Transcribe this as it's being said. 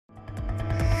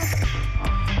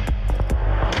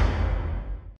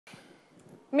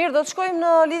Mirë, do të shkojmë në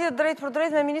lidhje drejt për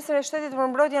drejt me Ministrin e Shtetit për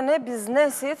mbrojtjen e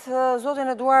biznesit,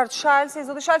 zotin Eduard Shalsi.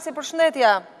 Zoti Shalsi, përshëndetje.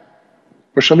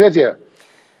 Përshëndetje.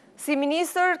 Si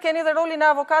ministër, keni dhe rolin e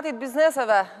avokatit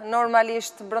bizneseve,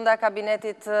 normalisht brenda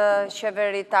kabinetit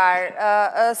qeveritar.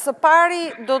 Së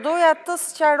pari, do doja të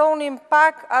sqaronim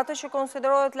pak atë që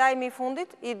konsiderohet lajmi i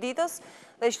fundit, i ditës,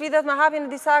 dhe që lidhet me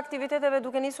hapjen e disa aktiviteteve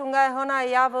duke nisur nga e hëna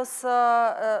e javës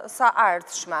së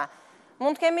ardhshme.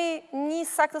 Mund të kemi një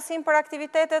saktësim për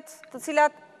aktivitetet të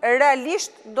cilat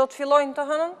realisht do të fillojnë të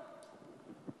hënën?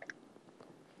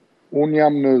 Unë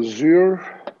jam në zyrë,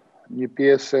 një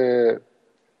pjesë e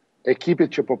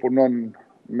ekipit që po punon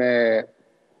me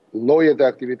llojet e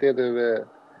aktiviteteve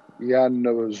janë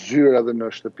në zyrë edhe në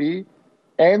shtëpi,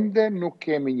 ende nuk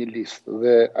kemi një listë.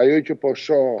 Dhe ajo që po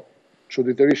shoh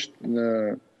çuditërisht në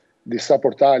disa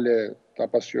portale ta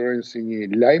pasqyrojnë si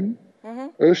një lajm,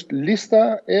 është lista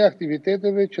e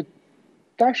aktiviteteve që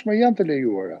tashmë janë të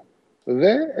lejuara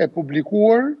dhe e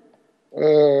publikuar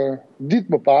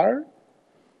ditë më parë.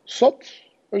 Sot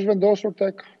është vendosur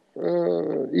tek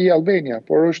i Albania,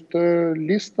 por është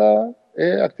lista e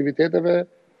aktiviteteve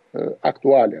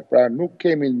aktuale. Pra nuk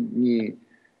kemi një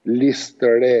listë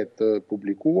të re të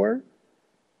publikuar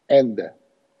ende.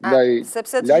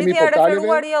 Sepse të gjithë janë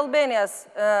referuar i Albanias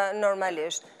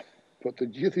normalisht. Po të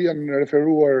gjithë janë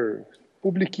referuar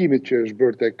publikimit që është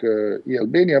bërë tek i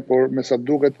Albania, por me sa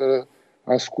duket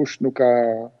askush nuk ka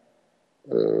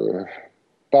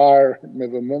parë me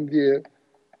vëmendje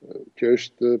që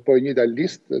është po e njëjta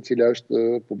listë e cila është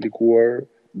publikuar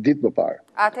ditë më parë.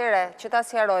 Atëherë, që ta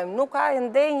sqarojmë, nuk ka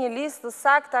ende një listë të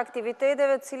saktë të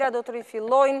aktiviteteve të cilat do të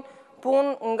rifillojnë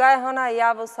punë nga e hëna e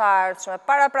javës së ardhshme.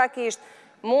 Paraprakisht,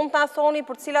 mund ta thoni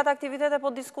për cilat aktivitete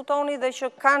po diskutoni dhe që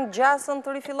kanë gjasën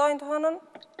të rifillojnë të hënën?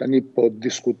 Tani po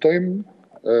diskutojmë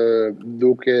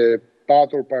duke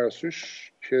patur parasysh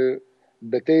që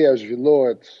betejë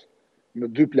zhvillohet në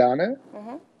dy plane.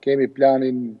 Kemi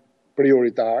planin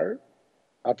prioritar,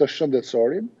 atë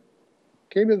shëndetësorin,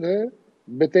 kemi dhe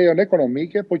betejën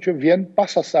ekonomike, po që vjen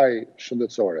pas asaj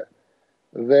shëndetësore.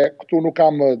 Dhe këtu nuk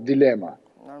kam dilema.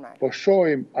 Po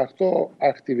shohim ato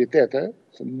aktivitete,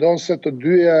 ndonse të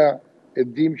dyja e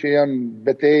dim që janë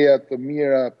beteja të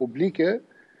mira publike,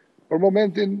 për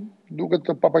momentin duket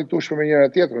të papajtueshme me njëra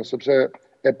tjetrën, sepse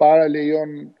e para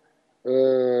lejon,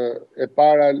 e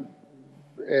para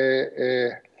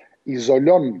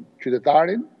izolon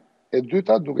qytetarin, e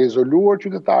dyta duke izoluar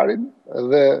qytetarin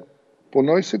dhe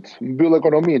punojësit mbyll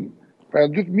ekonominë. Pra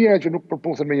janë dy të mira që nuk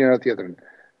përputhen me njëra tjetrën.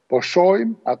 Po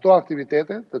shohim ato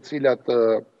aktivitete të cilat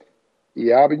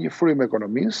i japin një frymë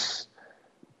ekonomisë,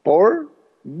 por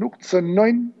nuk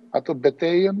cënojnë atë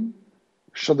betejën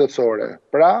shëndetësore.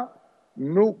 Pra,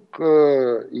 nuk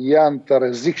janë të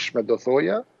rrezikshme, do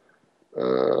thoja,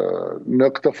 në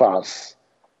këtë fazë.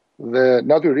 Dhe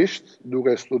natyrisht,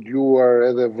 duke studiuar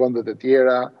edhe vendet e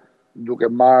tjera, duke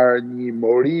marrë një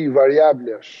mori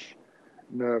variablesh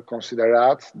në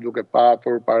konsiderat, duke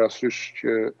patur parasysh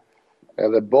që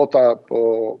edhe bota po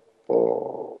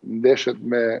ndeshet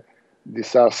me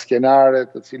disa skenare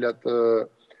të cilat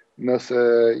nëse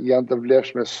janë të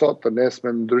vlefshme sot, të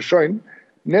nesme ndryshojnë,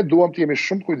 ne duam të jemi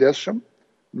shumë kujdesshëm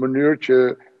në mënyrë që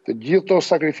të gjithë to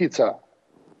sakrifica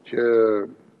që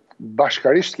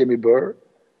bashkarisht kemi bërë,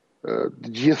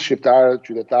 të gjithë shqiptarët,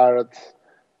 qytetarët,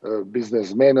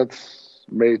 biznesmenët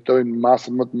meritojnë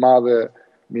masën më të madhe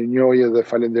mirënjohje dhe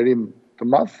falënderim të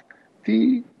madh, ti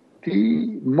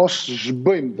mos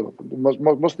zhbëjmë,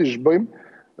 mos t'i zhbëjmë.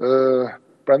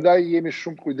 Prandaj jemi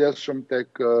shumë të kujdesshëm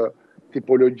tek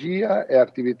tipologjia e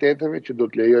aktiviteteve që do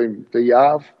të lejojmë të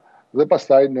javë dhe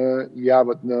pastaj në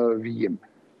javët në vijim.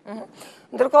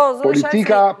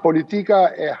 Politika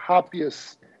e hapjes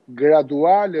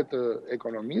graduale të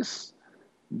ekonomisë,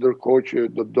 ndërkohë që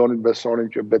do të donin besonin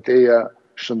që beteja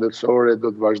shëndetësore do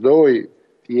të vazhdojë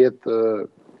të jetë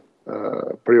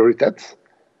prioritet.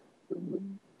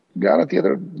 Nga ana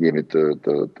tjetër jemi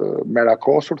të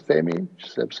merakosur, themi,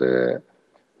 sepse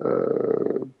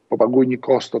po paguajnë një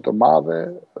kosto të madhe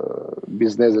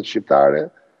bizneset shqiptare,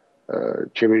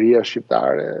 qeveria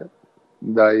shqiptare,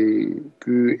 ndaj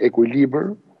ky ekuilibër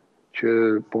që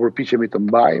po përpiqemi të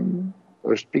mbajmë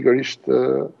është pikërisht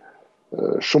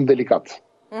shumë delikat.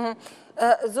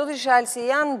 Zoti Shalsi,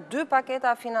 janë dy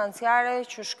paketa financiare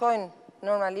që shkojnë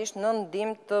normalisht në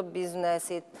ndihmë të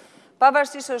biznesit.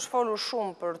 Pavarësisht se është folur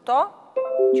shumë për to,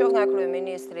 qoftë nga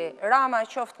kryeministri Rama,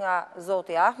 qoftë nga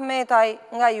zoti Ahmetaj,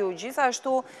 nga ju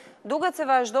gjithashtu, duket se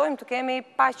vazhdojmë të kemi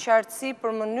paqartësi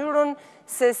për mënyrën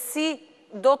se si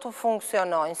do të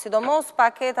funksionojnë, sidomos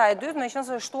paketa e dytë, me qënë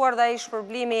se shtuar dhe i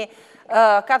shpërblimi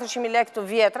 400.000 lekë të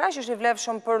vjetra, që është i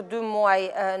vlefshëm për 2 muaj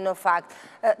në fakt.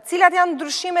 Cilat janë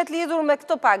ndryshimet lidhur me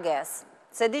këtë pagesë?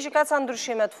 Se di që ka ca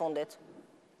ndryshimet fundit.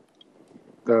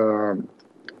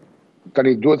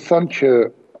 Tani duhet thënë që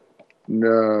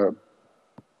në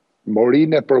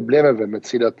morinë e problemeve me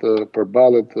cilat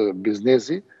përballet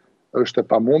biznesi, është e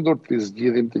pamundur të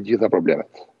zgjidhim të gjitha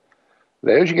problemet. Dhe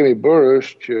ajo që kemi bërë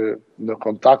është që në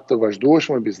kontakt të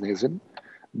vazhdueshëm me biznesin,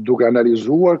 duke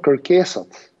analizuar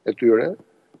kërkesat e tyre,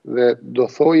 dhe do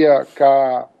thoja ka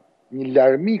një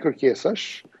larmi kërkesash,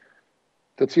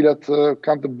 të cilat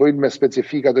kanë të bëjnë me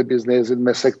specifikat e biznesit,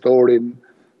 me sektorin,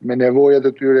 me nevojat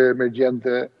e tyre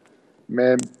emergjente, me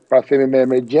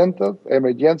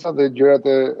emergjencat dhe gjërat e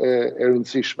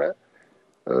rëndësishme.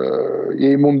 Je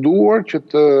i munduar që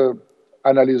të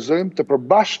analizojmë të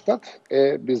përbashkëtat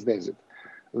e biznesit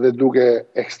dhe duke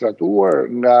ekstratuar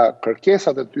nga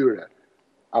kërkesat e tyre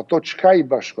ato çka i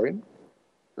bashkojnë,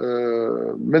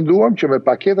 menduam që me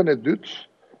paketën e dytë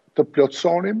të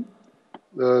plotësonim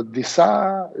disa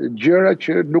gjëra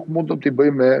që nuk mundëm t'i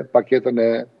bëjmë me paketën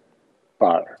e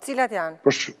parë. Cilat janë?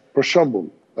 Për shembull,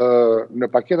 në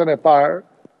paketën e parë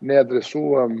ne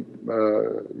adresuam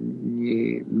një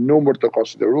numër të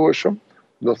konsiderueshëm,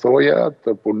 do thoja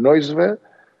të punojësve,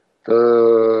 të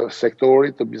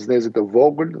sektorit, të biznesit të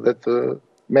vogël dhe të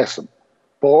mesëm.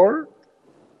 Por,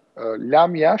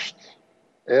 lam jashtë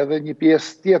edhe një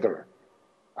pjesë tjetër.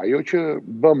 Ajo që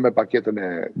bëm me paketën e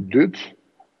dytë,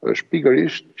 është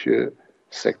pikërisht që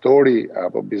sektori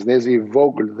apo biznesi i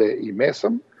vogël dhe i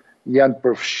mesëm janë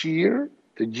përfshirë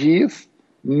të gjithë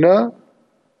në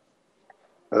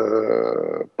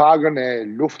pagën e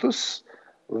luftës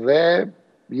dhe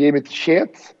jemi të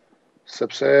qetë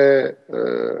sepse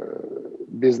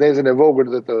biznesin e vogël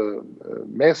dhe të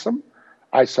mesëm,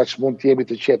 aq sa që mund të jemi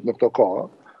të qetë në këto kohë,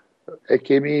 e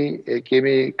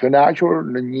kemi kënaqur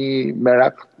në një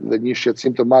merak dhe një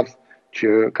shqetësim të madh që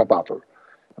ka patur.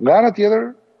 Nga ana tjetër,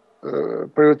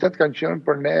 prioritet kanë qenë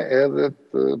për ne edhe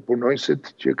të punojësit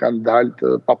që kanë dalë të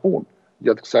papunë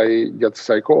gjatë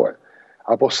kësaj kohe,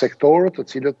 apo sektorët të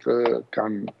cilët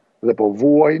kanë dhe po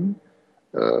vuajnë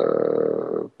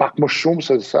pak më shumë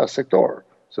se sa sektor,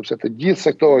 sepse të gjithë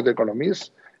sektorët e ekonomisë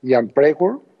janë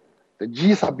prekur, të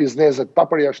gjitha bizneset pa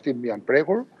përjashtim janë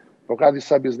prekur, por ka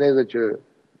disa biznese që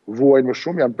vuajnë më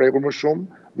shumë, janë prekur më shumë,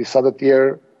 disa të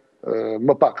tjerë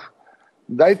më pak.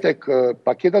 Ndaj tek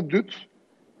paketa dytë,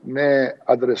 ne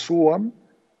adresuam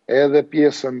edhe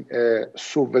pjesën e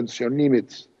subvencionimit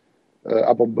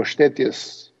apo mbështetjes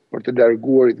për të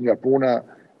larguarit nga puna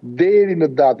deri në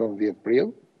datën 10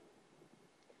 prill,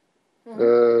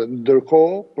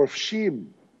 ndërkohë përfshim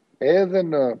edhe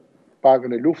në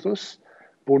pagën e luftës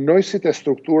punojësit e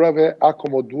strukturave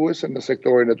akomoduese në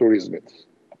sektorin e turizmit,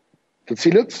 të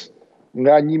cilët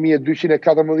nga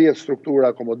 1214 struktura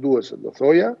akomoduese, do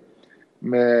thoja,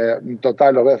 me në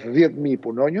total rreth 10.000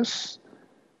 punonjës,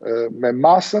 me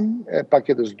masën e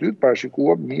paketës dytë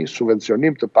parashikuam një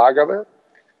subvencionim të pagave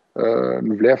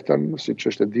në vleftën, si që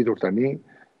është e ditur tani,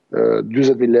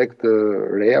 20.000 lekë të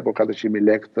reja, apo 400.000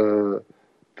 lekë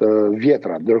të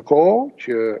vjetra. Ndërkohë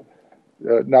që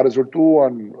na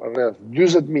rezultuan rreth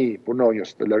 20.000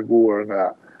 punonjës të larguar nga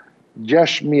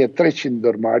 6.300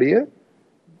 ndërmarrje,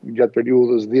 gjatë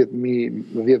periudhës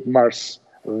 10 mars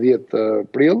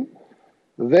 10 prill,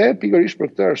 dhe pikërisht për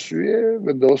këtë arsye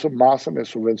vendosëm masën e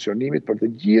subvencionimit për të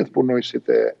gjithë punojësit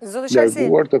e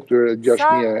larguar të këtyre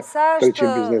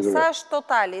 6.300 bizneseve. Sa është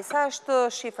totali, sa është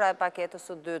shifra e paketës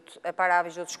së dytë e parave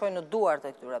që të shkojnë në duart e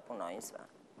këtyre punojësve?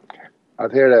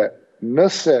 Atëherë,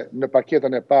 nëse në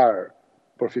paketën e parë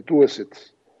përfituesit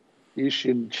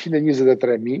ishin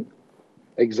 123.000,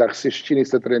 eksaktësisht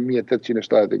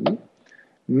 123.871,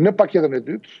 në paketën e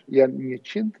dytë janë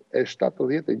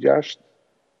 176.000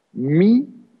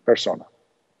 persona.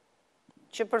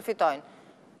 Që përfitojnë?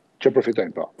 Që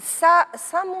përfitojnë, po.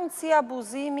 Sa mundësi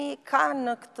abuzimi ka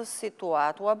në këtë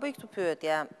situatë? Ua bëj këtë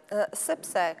pyetje,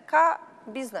 sepse ka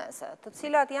biznese të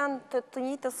cilat janë të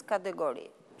njëjtës kategori.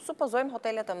 Supozojmë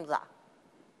hotelet e mëdha.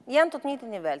 Janë të njëjtë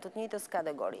nivel, të njëjtës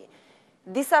kategori.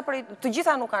 Të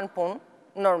gjitha nuk kanë punë,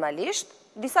 normalisht,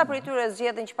 disa për i tyre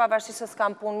zgjedhin që pavarësisht se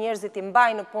s'kan punë, njerëzit i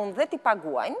mbajnë në punë dhe t'i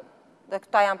paguajnë, dhe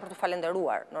këta janë për të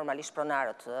falenderuar normalisht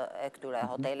pronarët e këtyre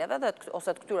hoteleve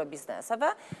ose të këtyre bizneseve,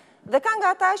 dhe ka nga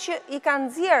ata që i kanë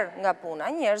nxjerrë nga puna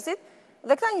njerëzit,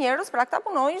 dhe këta njerëz, pra këta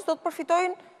punonjës, do të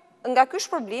përfitojnë nga ky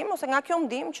shpërblim ose nga kjo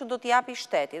ndihmë që do t'i japi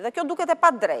shteti. Dhe kjo duket e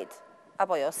padrejtë,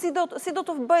 apo jo? Si do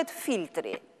të bëhet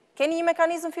filtri? Keni një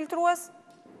mekanizëm filtrues?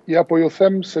 Ja, po ju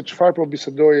them se çfarë po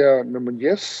bisedoja në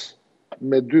mëngjes,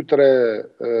 me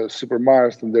 2-3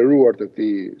 supermarkets të nderuar të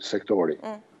këtij sektori.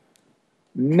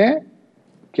 Ne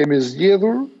kemi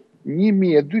zgjedhur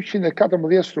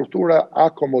 1214 struktura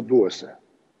akomoduese.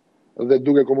 Dhe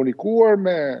duke komunikuar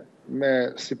me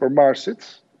supermarketet,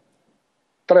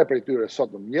 3 prej tyre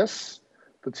sot në mëngjes,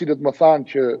 të cilët më thanë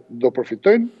që do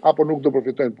përfitojnë apo nuk do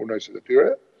përfitojnë punojësit e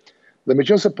tyre, dhe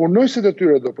meqense punojësit e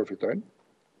tyre do përfitojnë,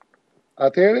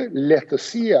 atëherë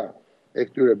lehtësia e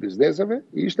këtyre bizneseve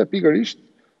ishte pikërisht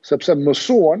sepse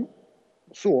mësuan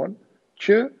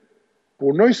që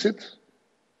punojësit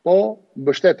po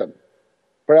mbështeten.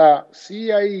 Pra,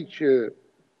 si ai që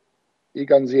i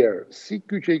kanë nxjerrë, si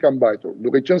ky që i kanë mbajtur,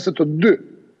 duke qenë se të dy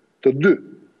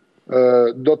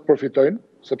do të përfitojnë,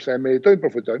 sepse e meritojnë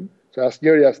përfitojnë, se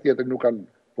asnjëri as tjetër nuk kanë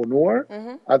punuar,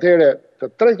 atëherë të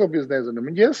 3 këto biznese në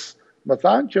mëngjes më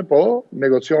thanë që po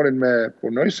negocionin me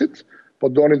punojësit, po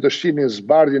donin të shihnin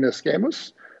zbardhjen e skemës,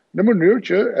 në mënyrë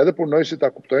që edhe punojësit ta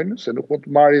kuptojnë se nuk mund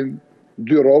të marrin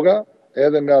 2 rroga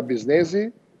edhe nga biznesi,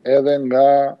 edhe nga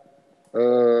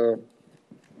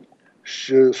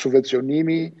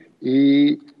subvencionimi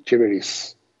i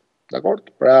qeverisë. Dakor?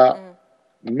 Pra,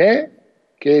 ne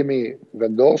kemi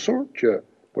vendosur që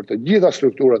për të gjitha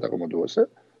strukturat akomoduese,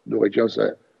 duke qenë se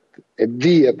e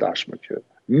dihet tashmë që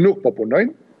nuk po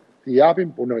punojnë, t'i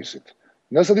japim punojësit.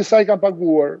 Nëse disa i kanë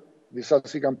paguar, disa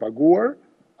si kanë paguar,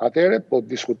 atëherë po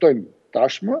diskutojnë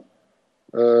tashmë,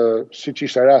 siç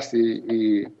ishte rasti i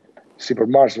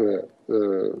supermarketeve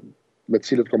me të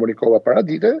cilët komunikova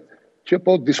paradite, që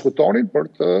po diskutonin për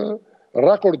të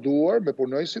rakorduar me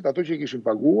punojësit ato që i kishin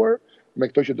paguar me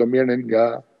këto që do merrnin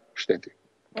nga shteti.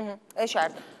 E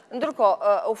qartë.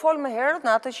 Ndërkohë, u fol më herët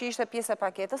në atë që ishte pjesë e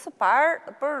paketës së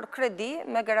parë për kredi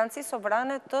me garanci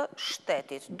sovrane të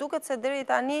shtetit. Duket se deri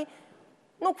tani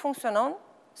nuk funksionon,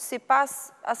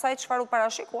 sipas asaj çfarë u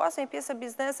parashikua, se një pjesë e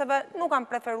bizneseve nuk kanë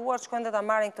preferuar të shkojnë dhe ta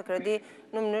marrin këtë kredi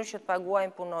në mënyrë që të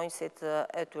paguajnë punonjësit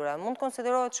e tyre. Mund të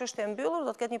konsiderohet çështje e mbyllur,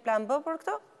 do të ketë një plan B për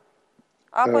këtë?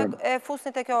 Apo e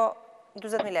fusni te kjo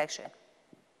 40.000 lekësh?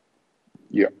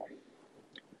 Jo.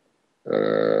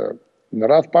 Në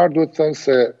radh parë duhet të thënë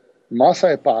se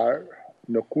masa e parë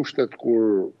në kushtet kur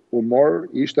u mor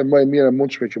ishte më e mirë e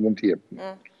mundshme që mund të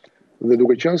jetë. Dhe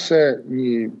duke qenë se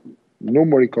një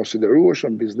numër i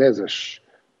konsiderueshëm biznesesh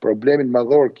problemin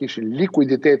madhor kishin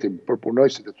likuiditetin për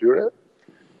punojësit e tyre,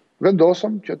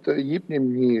 vendosëm që të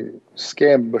jepnim një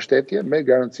skemë mbështetje me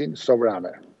garancinë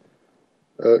sovrane.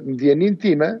 Në dijenin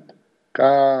time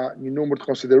ka një numër të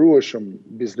konsiderueshëm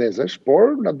biznesesh,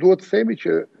 por na duhet të themi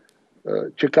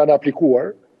që kanë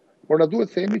aplikuar, por na duhet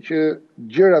të themi që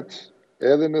gjërat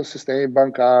edhe në sistemin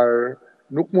bankar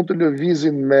nuk mund të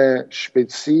lëvizin me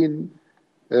shpejtësinë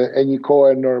e një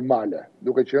kohe normale,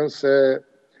 duke qenë se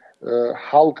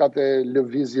hallkat e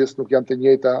lëvizjes nuk janë të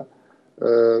njëjta,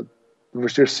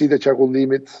 vështirësitë e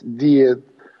qarkullimit dihet,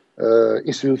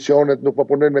 institucionet nuk po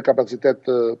punojnë me kapacitet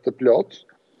të plot.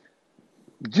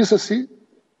 Gjithsesi,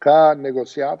 ka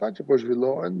negociata që po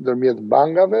zhvillohen ndërmjet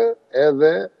bankave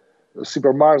edhe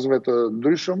supermarketeve të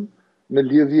ndryshëm në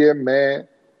lidhje me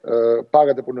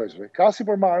pagat e punojësve. Ka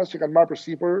supermarkete që kanë marrë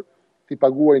përsipër t'i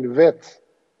paguajnë vetë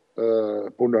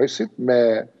punojësit me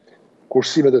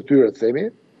kursimet e tyre, të themi,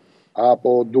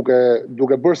 apo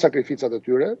duke bërë sakrificat e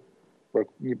tyre për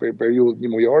një periudhë një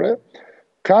mujore.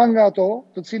 Ka nga ato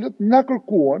të cilët na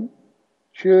kërkuan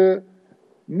që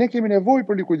ne kemi nevojë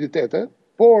për likuiditete,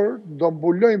 por do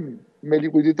mbulojmë me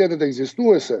likuiditetet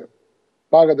ekzistuese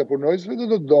pagat e punojësve dhe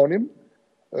do donim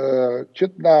që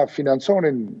të na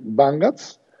financonin bankat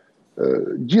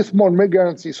gjithmonë me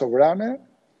garanci sovrane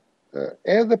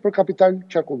edhe për kapital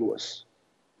qarkullues.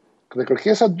 Dhe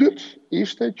kërkesa dytë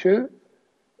ishte që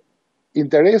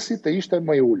interesi të ishte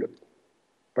më i ulët.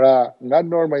 Pra, nga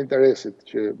norma interesit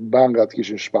që bankat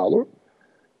kishin shpallur,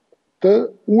 të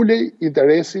ulej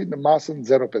interesi në masën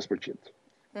 0,5%.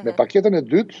 Me paketën e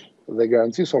dytë dhe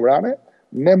garanci sovrane,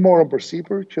 ne morëm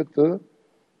përsipër që të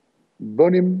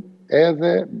bënim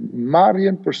edhe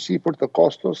marrjen përsipër të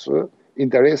kostos së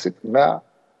interesit nga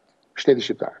shteti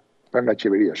shqiptar, pra nga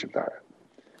qeveria shqiptare.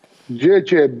 Gjë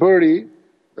që e bëri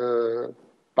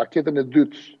paketën e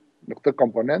dytë në këtë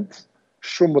komponent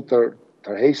shumë më të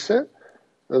tërheqëse,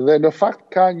 dhe në fakt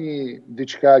ka një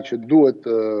diçka që duhet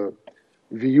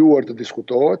vijuar të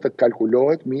diskutohet, të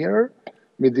kalkulohet mirë,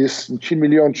 midis 100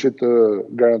 milionçit të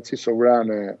garanci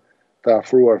sovrane të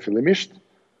afruar fillimisht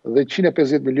dhe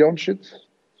 150 milionçit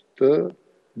të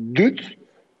dytë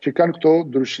që kanë këto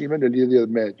ndryshime në lidhje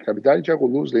me kapitalin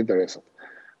qarkullues dhe interesat.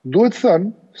 Duhet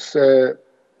thënë se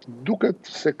duket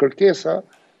se kërkesa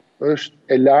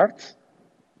është e lartë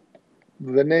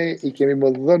dhe ne i kemi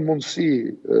më dhënë mundësi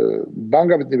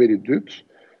bankave të nivelit dytë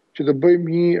që të bëjmë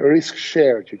një risk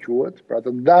share që quhet, pra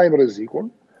të ndajmë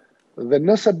rrezikun, dhe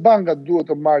nëse bankat duan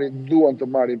të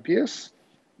marrin pjesë,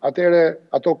 atëherë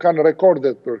ato kanë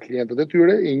rekordet për klientët e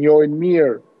tyre, i njohin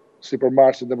mirë si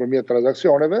përmarrësit nëpërmjet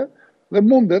transaksioneve dhe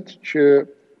mundet që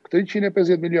këtë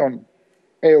 150 milion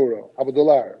euro apo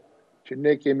dollar që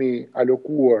ne kemi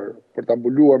alokuar për ta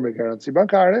mbuluar me garanci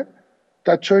bankare,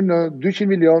 ta çojnë në 200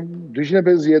 milion,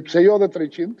 250, pse jo dhe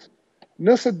 300,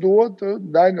 nëse duhet të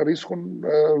ndajnë riskun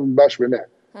bashkë me ne.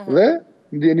 Dhe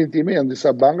ndjenin time janë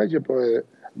disa banka që po e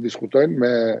diskutojnë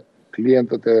me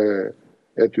klientët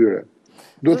e tyre.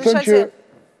 Duhet të thënë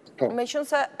që me qënë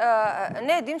se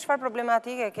ne dim çfarë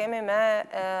problematike kemi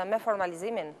me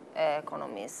formalizimin e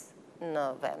ekonomisë në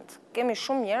vend. Kemi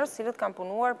shumë njerëz cilët kanë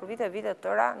punuar për vite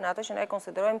tëra në atë që ne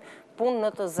konsiderojmë punë në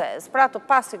të zezë, pra të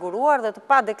pasiguruar dhe të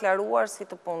pa deklaruar si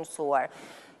të punësuar.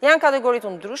 Janë kategoritë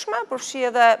të ndryshme, përfshi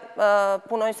edhe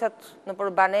punojnëset në për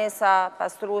banesa,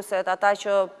 pastrueset, ata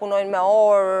që punojnë me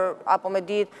orë apo me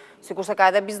ditë, sikurse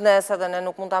ka edhe biznese dhe ne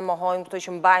nuk mund ta mohojmë këto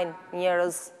që mbajnë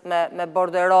njerëz me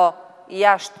bordero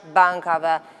jashtë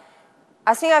bankave.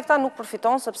 Asnjë nga këta nuk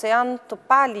përfiton sepse janë të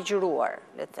pa ligjëruar,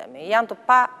 le të themi, janë të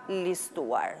pa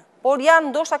listuar, por janë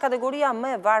ndoshta kategoria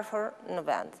më e varfër në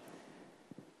vend.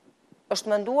 Është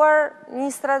menduar një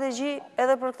strategji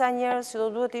edhe për këta njerëz që do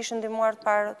duhet të ishin ndihmuar të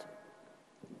parët?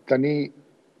 Tani,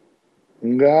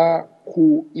 nga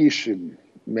ku ishin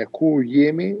me ku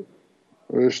jemi,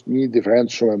 është një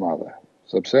diferencë shumë e madhe.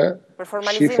 Sepse për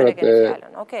formalizimin e keni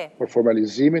fjalën, okay. Për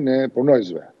formalizimin e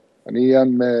punojësve. Tani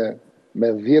janë me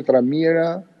dhjetra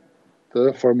mira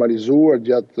të formalizuar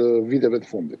gjatë viteve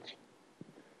të fundit.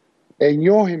 E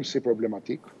njohim si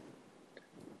problematik,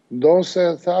 ndonse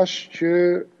thash që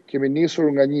kemi nisur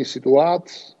nga një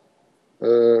situatë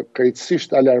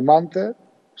krejtësisht alarmante,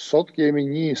 sot kemi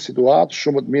një situatë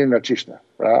shumë të mirë nga qishte.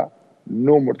 Pra,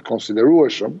 numër të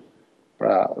konsiderueshëm,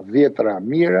 pra dhjetra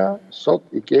mira, sot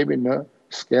i kemi në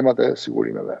skemat e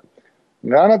sigurimeve.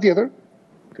 Nga ana tjetër,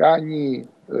 ka një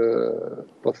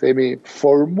po themi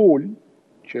formul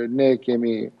që ne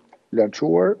kemi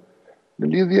lançuar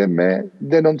në lidhje me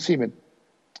denoncimin.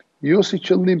 Jo si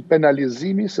qëllim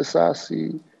penalizimi, sesa si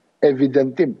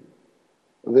evidentim.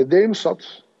 Dhe deri më sot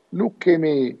nuk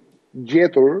kemi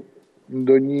gjetur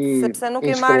ndonjë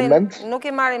instrument. Sepse nuk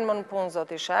i marrin më në punë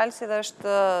zoti Shalsi dhe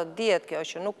është dihet kjo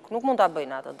që nuk mund ta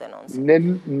bëjnë atë denoncim. Ne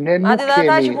nuk kemi.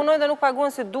 Ata që punojnë dhe nuk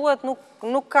paguhen si duhet,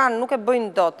 nuk e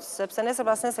bëjnë dot, sepse nesër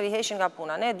pas nesër i heqin nga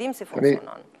puna. Ne e dim si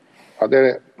funksionon.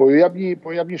 Atëre, po ju jap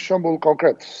një shembull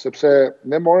konkret, sepse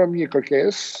ne morëm një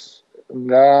kërkesë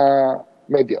nga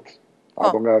mediat,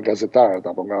 apo nga gazetarët,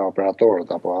 apo nga operatorët,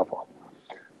 apo.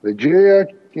 Dhe gjëja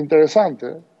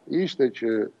interesante ishte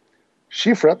që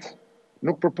shifrat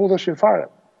nuk përpudheshin fare.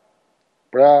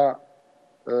 Pra,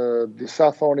 disa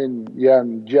thonin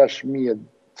janë 6.000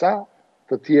 ca,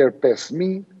 të tjerë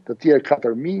 5.000, të tjerë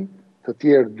 4.000, të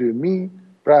tjerë 2.000,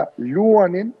 pra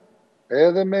luanin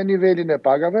edhe me nivelin e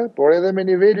pagave, por edhe me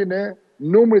nivelin e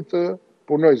numrit të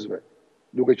punojësve.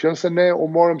 Duke qenë se ne u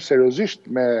morëm seriozisht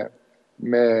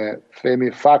me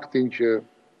themi faktin që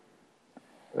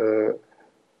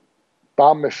pa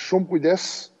me shumë kujdes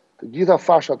të gjitha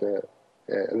fashat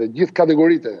dhe gjithë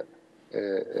kategoritë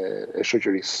e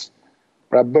shoqërisë.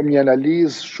 Pra bëm një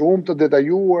analizë shumë të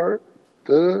detajuar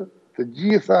të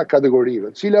gjitha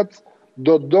kategorive, cilat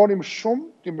do donim shumë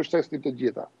të mbështesnin të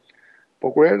gjitha. Po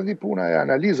kur erdhi puna e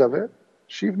analizave,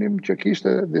 shifnim që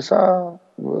kishte disa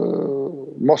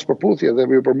mos përputhje dhe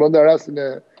ju përmenda rastin e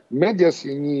medias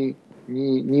si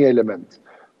një element.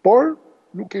 Por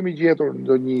nuk kemi gjetur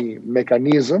ndonjë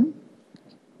mekanizëm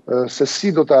se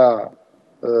si do ta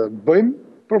bëjmë,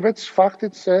 përveç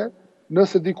faktit se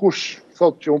nëse dikush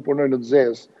thot që unë punoj në të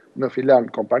zezë në filan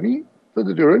kompani, të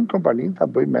detyrojmë kompaninë ta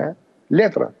bëjmë me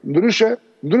letra.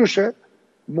 Ndryshe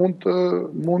mund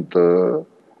të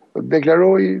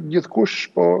deklaroj gjithkush,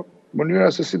 po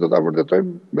mënyra se si do ta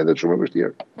vërtetojmë me dhe shumë e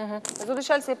vështirë. Zoti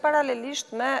Shalsi,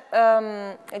 paralelisht me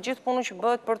gjithë punën që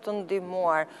bëhet për të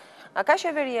ndihmuar, a ka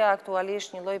qeveria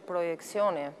aktualisht një lloj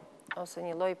projeksioni ose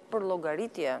një lloj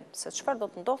përllogaritje se çfarë do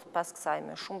të ndodh pas kësaj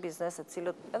me shumë biznese të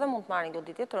cilët edhe mund të marrin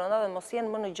goditje të rënda dhe mos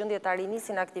jenë më në gjendje ta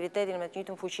rinisin aktivitetin me të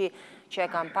njëjtën fuqi që e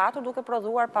kanë patur duke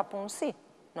prodhuar papunësi,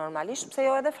 normalisht pse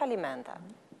jo edhe falimente.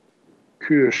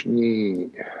 Ky është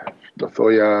një, do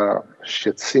thoja,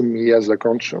 shqetësim i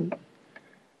jashtëzakonshëm.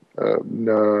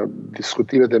 Në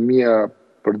diskutimet e mia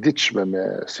përditshme me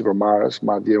sipërmarrës,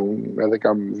 madje unë edhe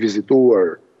kam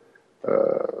vizituar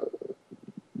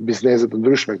bizneset të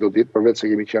ndryshme këto ditë, përveç se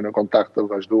kemi qenë në kontakt të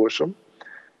vazhdueshëm,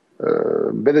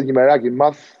 mbetet një merak i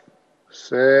madh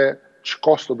se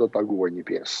ç'kosto do të paguaj një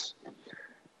pjesë.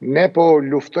 Ne po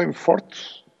luftojmë fort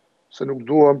se nuk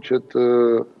duam që të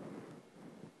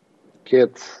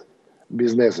ketë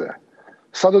biznese.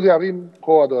 Sa do t'i arrim,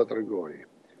 koha do të tregoj.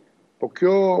 Po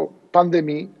kjo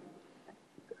pandemi,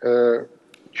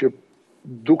 që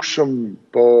dukshëm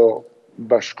po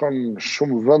bashkon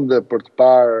shumë vende për të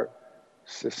parë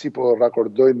se si po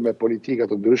rakordojnë me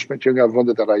politikat të ndryshme që nga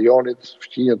vendet e rajonit,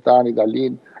 fqinjët tanë,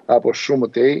 Italinë, apo shumë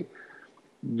të tej,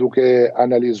 duke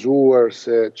analizuar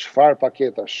se çfarë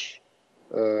paketash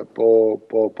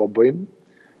po bëjnë.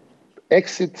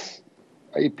 Exit,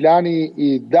 i plani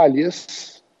i daljes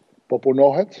po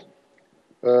punohet,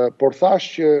 por thash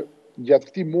që gjatë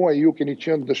këtij muaji ju keni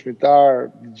qenë dëshmitar,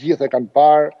 gjithë e kanë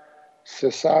parë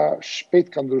se sa shpejt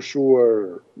kanë ndryshuar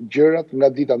gjërat nga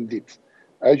dita në ditë.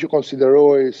 Ajo që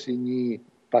konsideroj si një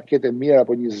paketë e mirë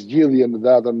apo një zgjidhje në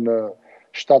datën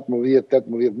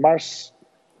 17-18 mars,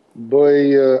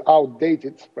 bëj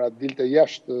outdated, pra dilte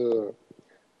jashtë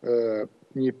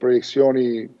një projeksioni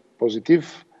pozitiv,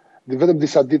 vetëm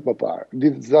disa ditë më parë,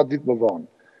 disa ditë më vonë.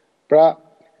 Pra,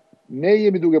 ne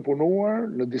jemi duke punuar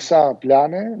në disa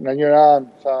plane, nga njëra anë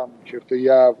thamë që këtë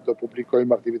javë do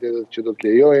publikojmë aktivitetet që do të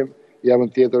lejojmë, javën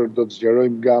tjetër do të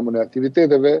zgjerojmë gamën e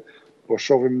aktiviteteve, po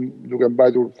shohim duke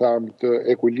mbajtur thamë të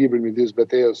ekuilibrin midis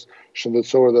betejës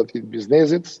shëndetësore dhe atij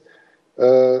biznesit.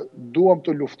 Duam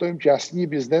të luftojmë që asnjë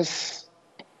biznes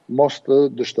mos të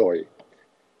dështojë.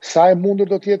 Sa e mundur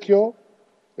do të jetë kjo?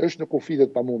 Është në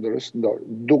kufitet pamundërës,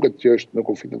 duket që është në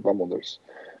kufitet pamundërës.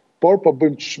 Por po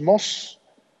bëjmë çmos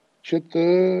që të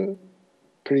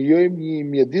krijojmë një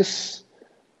mjedis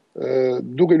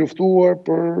duke luftuar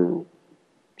për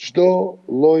çdo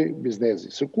lloj biznesi.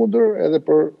 Sekundër edhe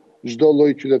për çdo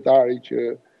lloj qytetari që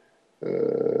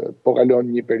po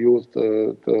kalon një periudhë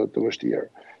të vështirë.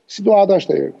 Situata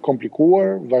është e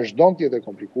komplikuar, vazhdon të jetë e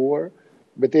komplikuar,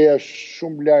 betejë është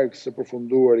shumë larg së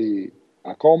përfunduari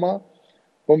akoma,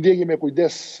 po ndjekim me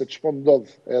kujdes se ç'po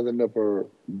ndodh edhe nëpër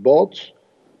botë.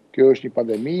 Kjo është një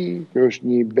pandemi, kjo është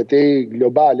një betejë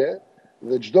globale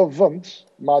dhe çdo vend,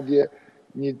 madje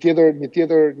një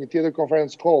tjetër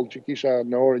conference call që kisha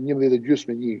në orën 11:30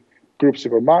 me një grup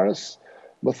sipërmarrës,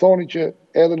 më thoni që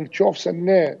edhe në qoftë se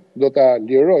ne do ta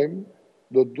lirojmë,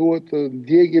 do duhet të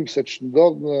ndjekim se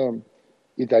ç'ndodh në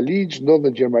Itali, ç'ndodh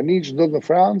në Gjermani, ç'ndodh në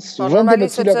Francë, vende në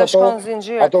të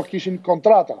cilat ato kishin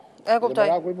kontrata. E kuptoj.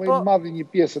 Më i madh një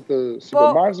pjesë të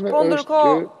sipërmarrësve Po është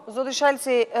ndërkohë, zoti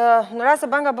Shalsi, në rast se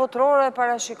Banka Botërore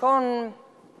parashikon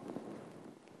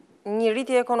një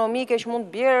rritje ekonomike që mund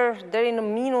të bjerë deri në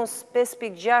minus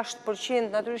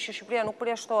 5.6%, natyrisht që Shqipëria nuk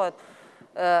përjashtohet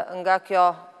nga kjo.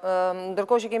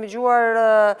 Ndërkohë që kemi dëgjuar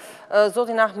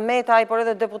zotin Ahmetaj, por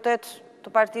edhe deputet të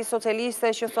Partisë Socialiste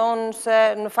që thonë se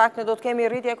në fakt ne do të kemi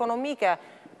rritje ekonomike.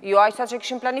 Jo aq sa që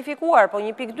kishim planifikuar, po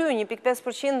 1.2,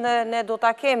 1.5% ne do ta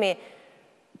kemi.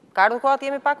 Ka ardhur koha të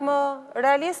jemi pak më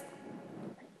realist?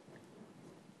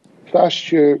 Thash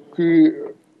që ky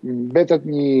mbetet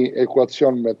një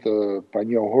ekuacion me të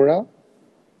panjohura,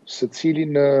 se cili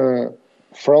në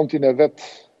frontin e vet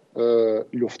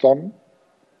lufton.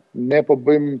 Ne po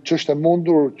bëjmë ç'është e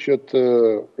mundur që të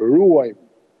ruajmë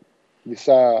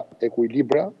disa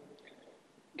ekuilibra.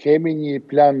 Kemi një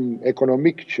plan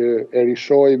ekonomik që e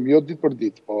rishojmë jo ditë për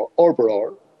ditë, po orë për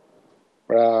orë.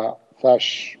 Pra,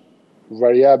 thash,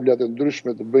 variablat e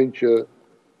ndryshme të bëjnë që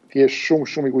të jesh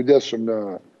shumë i kujdesshëm në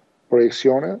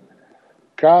projeksione.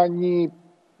 Ka një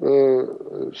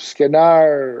skenar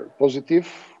pozitiv,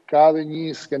 ka dhe një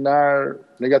skenar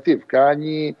negativ, ka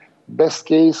një best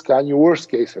case, ka një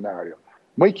worst case scenario.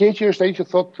 Më i keqi është ai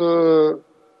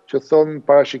që thonë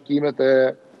parashikimet e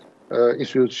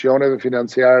institucioneve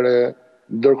financiare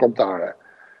ndërkombëtare.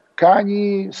 Ka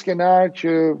një skenar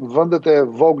që vendet e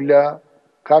vogla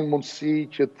kanë mundësi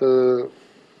që të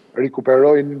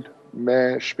rikuperojnë me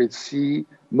shpejtësi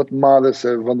më të madhe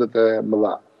se vendet e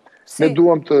mëdha. Ne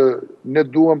duam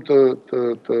të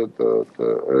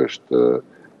është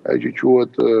ajo që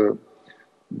quhet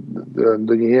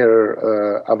ndonjëherë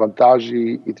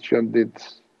avantazhi i të qendrit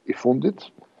i fundit,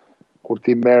 kur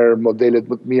ti merr modelet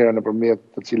më të mira nëpërmjet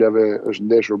të cilave është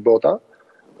ndeshur bota,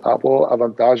 apo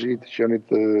avantazhi i të qenit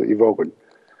i vogël.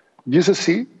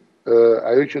 Gjithsesi,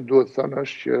 ajo që duhet thënë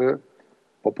është që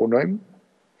po punojmë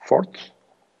fort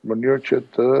në mënyrë që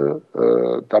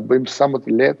ta bëjmë sa më të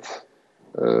lehtë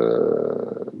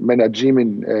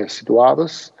menaxhimin e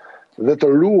situatës dhe të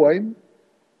ruajmë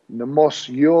në mos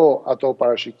jo ato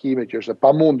parashikime që është e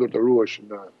pamundur të ruhesh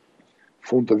në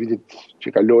fund të vitit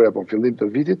që kaloi apo në fillim të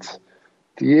vitit,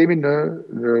 të jemi në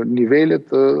nivele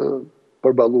të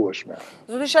përballueshme.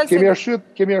 Kemi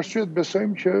arsye të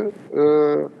besojmë që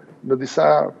në disa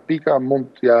pika mund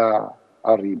t'ja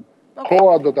arrijmë.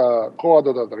 Koha do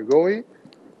ta tregojë.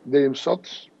 Deri më sot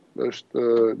është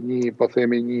një, po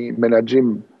themi, një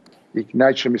menaxhim i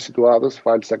kënaqshëm i situatës,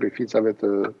 falë sakrificave të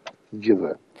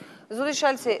gjithëve. Zoti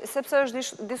Shalsi, sepse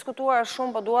është diskutuar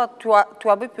shumë, po dua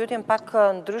t'ua bëj pyetjen pak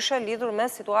ndryshe lidhur me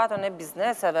situatën e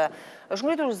bizneseve. Është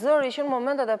ngritur zëri që në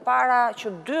momentet e para që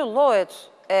dy llojet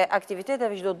e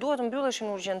aktiviteteve që do duhet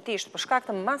mbylleshin urgjentisht për shkak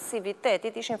të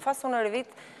masivitetit ishin fasonerit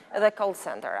dhe call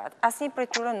centerat. Asnjë prej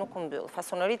tyre nuk u mbyll.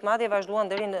 Fasonerit madje vazhduan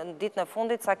deri në ditën e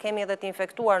fundit sa kemi edhe të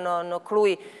infektuar në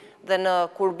Kruj dhe në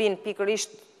Kurbin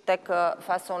pikërisht tek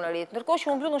fasonerit. Ndërkohë që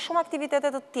u mbyllën shumë aktivitete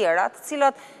të tjera, të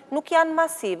cilat nuk janë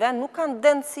masive, nuk kanë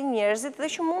dënë si njerëzit dhe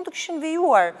që mund të kishin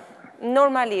vijuar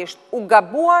normalisht. U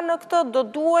gabua në këtë, do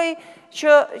duhej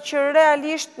që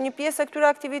realisht një pjesë e këtyre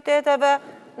aktiviteteve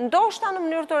ndoshta në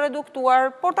mënyrë të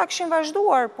reduktuar, por ta kishin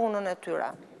vazhduar punën e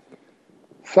tyre.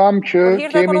 Thamë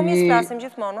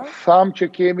që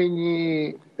kemi një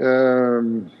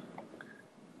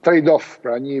trade-off,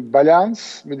 pra një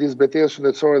balans midis betejës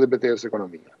shëndetësore dhe betejës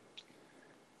ekonomike.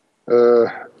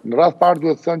 Në radhë parë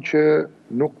duhet thënë që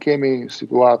nuk kemi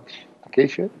situatë të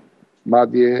keqe,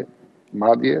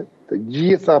 madje të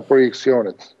gjitha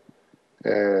projekcionet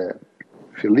e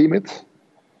fillimit,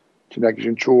 që na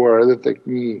kishin çuar edhe tek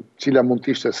një cila mund të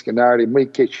ishte skenari më i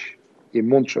keq i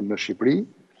mundshëm në Shqipëri,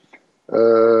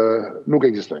 nuk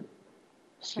ekzistojnë.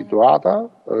 Situata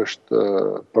është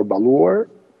përballuar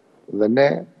dhe ne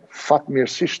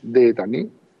fatmirësisht deri tani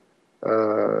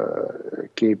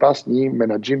kemi pas një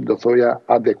menaxhim, do thoja,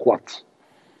 adekuat.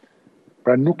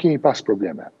 Pra nuk kemi pas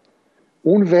probleme.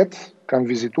 Unë vetë kam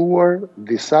vizituar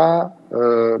disa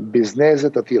biznese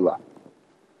të tilla,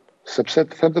 sepse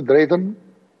të them të drejtën,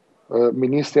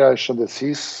 Ministrja e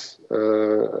Shëndetësisë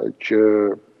që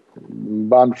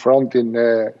mban frontin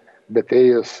e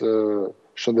betejës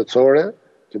shëndetësore,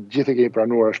 që të gjithë kemi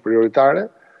pranuar është prioritare,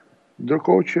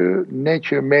 ndërkohë që ne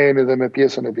që merremi edhe me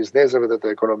pjesën e bizneseve dhe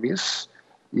të ekonomisë,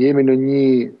 jemi në një,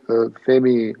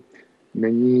 themi,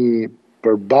 në një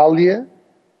përballje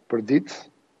për ditë,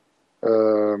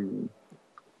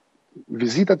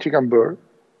 vizitat që kanë bërë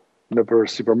në për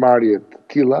sipërmarrje të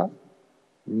tilla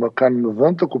më kanë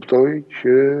dhënë të kuptoj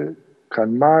që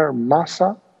kanë marrë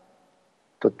masa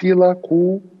të tilla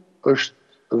ku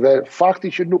është dhe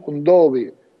fakti që nuk ndodhi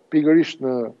pikërisht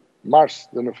në mars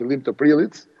dhe në fillim të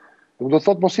prillit, nuk do të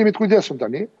thotë mos jemi të kujdesshëm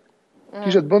tani,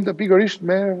 kishte të bënte pikërisht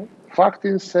me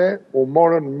faktin se u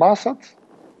morën masat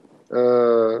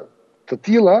të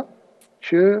tilla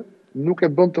që nuk e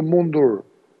bën të mundur.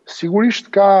 Sigurisht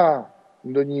ka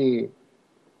ndonjë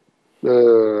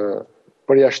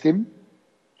përjashtim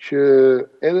që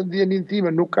edhe ndjenin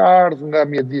time nuk ka ardhur nga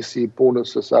mjedisi i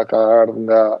punës se sa ka ardhur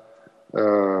nga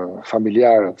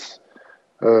familjarët.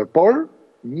 Por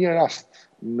një rast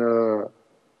në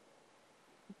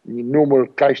një numër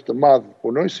kaq të madh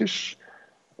punojësish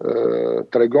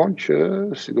tregon që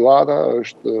situata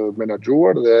është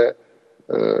menaxhuar dhe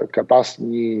ka pas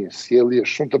një sjellje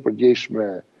shumë të përgjegjshme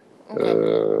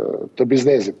të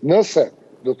biznesit. Nëse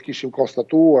do të kishim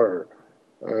konstatuar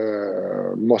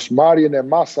mosmarrjen e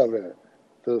masave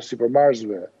të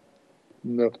sipërmarrësve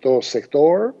në këto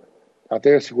sektor,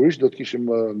 atëherë sigurisht do të kishim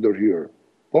ndërhyrë.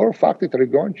 Por fakti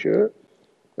tregon që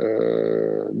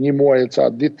një muaj e ca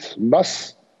ditë mbas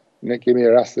ne kemi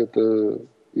raste të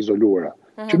izoluara.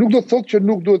 Që nuk do të thotë që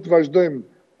nuk duhet të vazhdojmë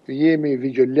të jemi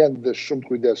vigjilent dhe shumë të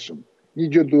kujdesshëm. Një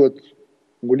gjë duhet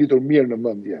ngulitur mirë në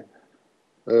mendje.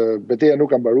 Betejë nuk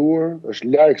ka mbaruar, është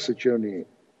larg së qeni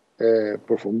e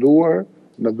përfunduar,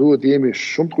 ne duhet të jemi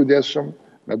shumë të kujdesshëm,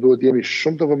 ne duhet të jemi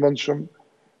shumë të vëmendshëm,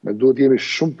 ne duhet të jemi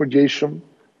shumë të përgjegjshëm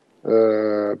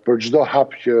për çdo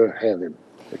hap që hedhim.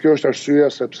 Dhe kjo është arsyeja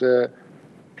sepse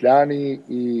plani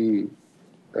i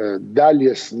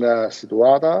daljes nga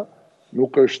situata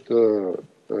nuk është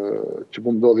që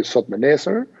mund ndodhi sot me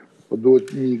nesër, por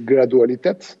duhet një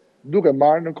gradualitet duke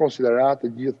marrë në konsiderat të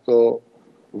gjithë këto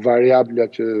variabla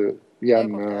që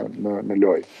janë në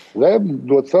lojë. Dhe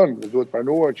duhet thënë, duhet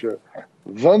pranuar që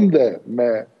vende me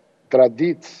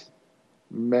traditë,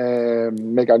 me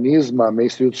mekanizma, me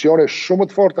institucione shumë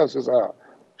të forta se sa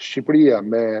Shqipëria,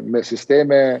 me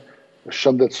sisteme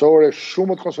shëndetësore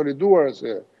shumë të konsoliduara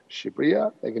se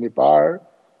Shqipëria, e keni parë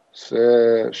se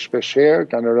shpeshherë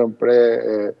kanë rënë pre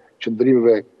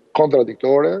qëndrimeve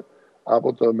kontradiktore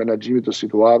apo të menaxhimit të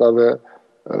situatave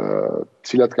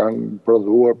cilat kanë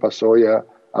prodhuar pasoja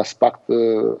as pak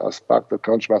të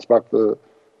këndshme, as pak të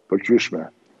pëlqyeshme.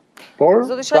 Por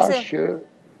tash që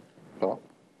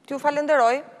t'ju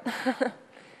falenderoj.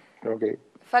 Okej.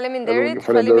 Faleminderit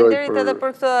edhe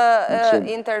për këtë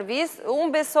intervistë.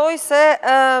 Unë besoj se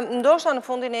ndoshta në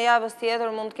fundin e javës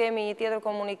tjetër mund të kemi një tjetër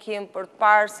komunikim për të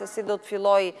parë se si do të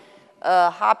filloj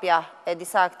hapja e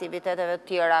disa aktiviteteve të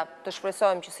tjera, të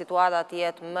shpresojmë që situata të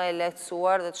jetë më e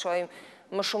lehtësuar dhe të shohim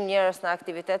më shumë njerëz në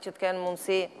aktivitet që të kenë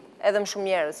mundësi edhe më shumë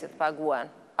njerëz që të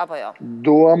paguen, apo jo?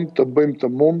 Duam të bëjmë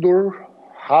të mundur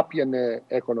hapjen e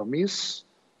ekonomisë,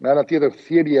 nga ana tjetër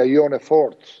thirrja jone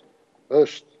fort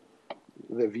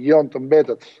është dhe vijon të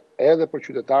mbetet edhe për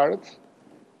qytetarët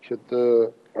që të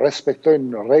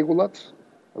respektojnë rregullat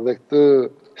dhe këtë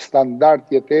standard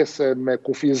jetese me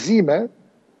kufizime,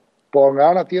 po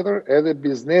nga ana tjetër edhe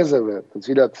bizneseve të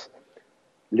cilat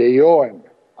lejohen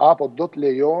apo do të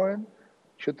lejohen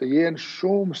që të jenë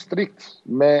shumë strikt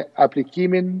me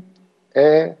aplikimin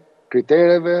e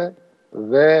kritereve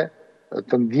dhe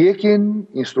të ndjekin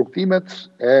instruktimet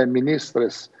e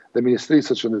ministres dhe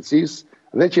Ministrisë së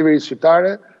Shëndetësisë dhe qeverisë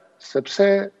shqiptare, sepse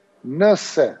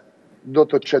nëse do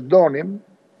të çedonim,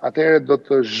 atëherë do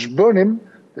të zhbënim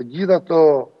të gjitha ato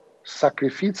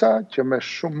sakrifica që me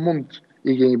shumë mund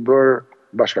i kemi bërë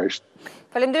bashkërisht.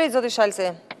 Faleminderit zoti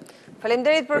Shalsi.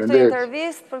 Faleminderit për këtë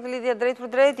intervistë, për këtë lidhje drejt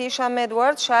për drejt. Isha me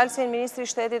Eduard Shalsin, Ministri i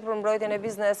Shtetit për mbrojtjen e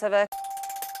bizneseve.